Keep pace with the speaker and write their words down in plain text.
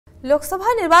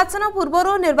लोकसभा निर्वाचन पूर्व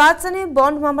निर्वाचनी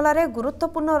बॉन्ड मामला रे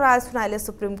गुरुत्वपूर्ण राय सुनाइले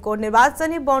सुप्रीम कोर्ट।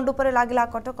 निर्वाचनी बॉन्ड उपरे लागिला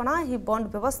कटकणा ही बॉन्ड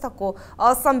व्यवस्था को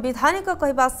असंवैधानिक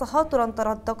कहवा सह तुरंत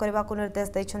रद्द करने को निर्देश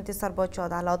दैछंती सर्वोच्च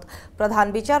अदालत।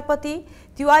 प्रधान विचारपति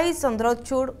TY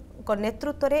चंद्रचूड़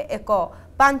नेतृत्व में एक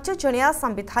 5 जणिया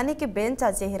संवैधानिक बेंच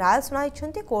आज राय सुनाई।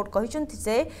 कोर्ट कहते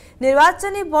जे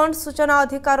निर्वाचनी बॉन्ड सूचना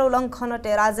अधिकार उल्लंघन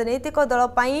टे राजनीतिक दल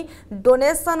पाई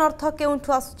डोनेशन अर्थ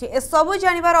केउठु आसुची ए सबु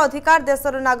जानिबार अधिकार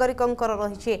देशर नागरिकंकर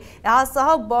रहिछि। एहा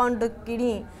सह बॉन्ड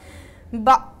किणी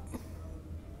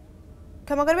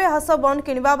क्षमा करिवे एहा सह बॉन्ड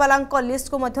किणवा वालांक लिस्ट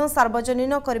को मध्य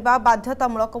सार्वजनीन करबा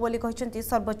बाध्यतामूलक बोली कहचंती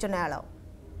सर्वोच्च न्यायालय।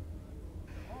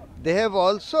 They have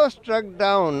also struck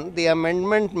down the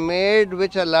amendment made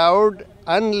which allowed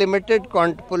unlimited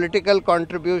political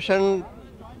contribution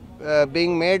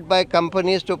being made by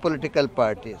companies to political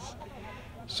parties.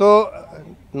 So,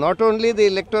 not only the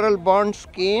Electoral Bonds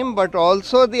Scheme but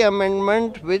also the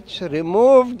amendment which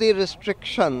removed the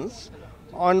restrictions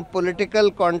on political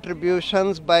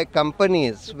contributions by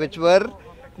companies, which were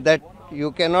that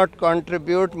you cannot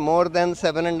contribute more than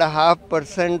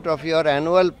 7.5% of your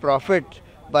annual profit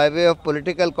by way of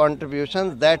political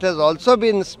contributions. That has also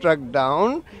been struck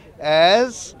down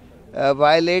as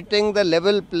violating the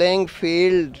level playing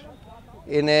field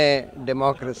in a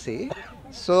democracy.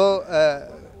 So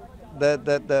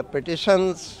the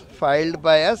petitions filed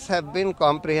by us have been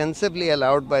comprehensively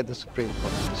allowed by the Supreme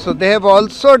Court. So they have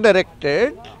also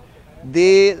directed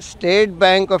the State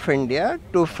Bank of India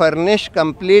to furnish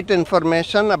complete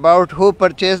information about who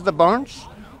purchased the bonds,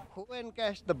 who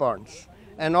encashed the bonds.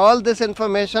 And all this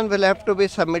information will have to be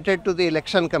submitted to the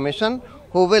Election Commission,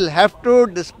 who will have to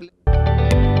display.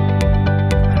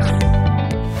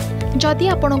 जदि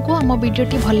आपंक आम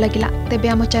भिडी भल लगा तेब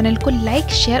आम channel को like,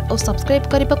 share और subscribe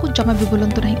करने को जमा भी भूलु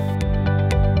नहीं।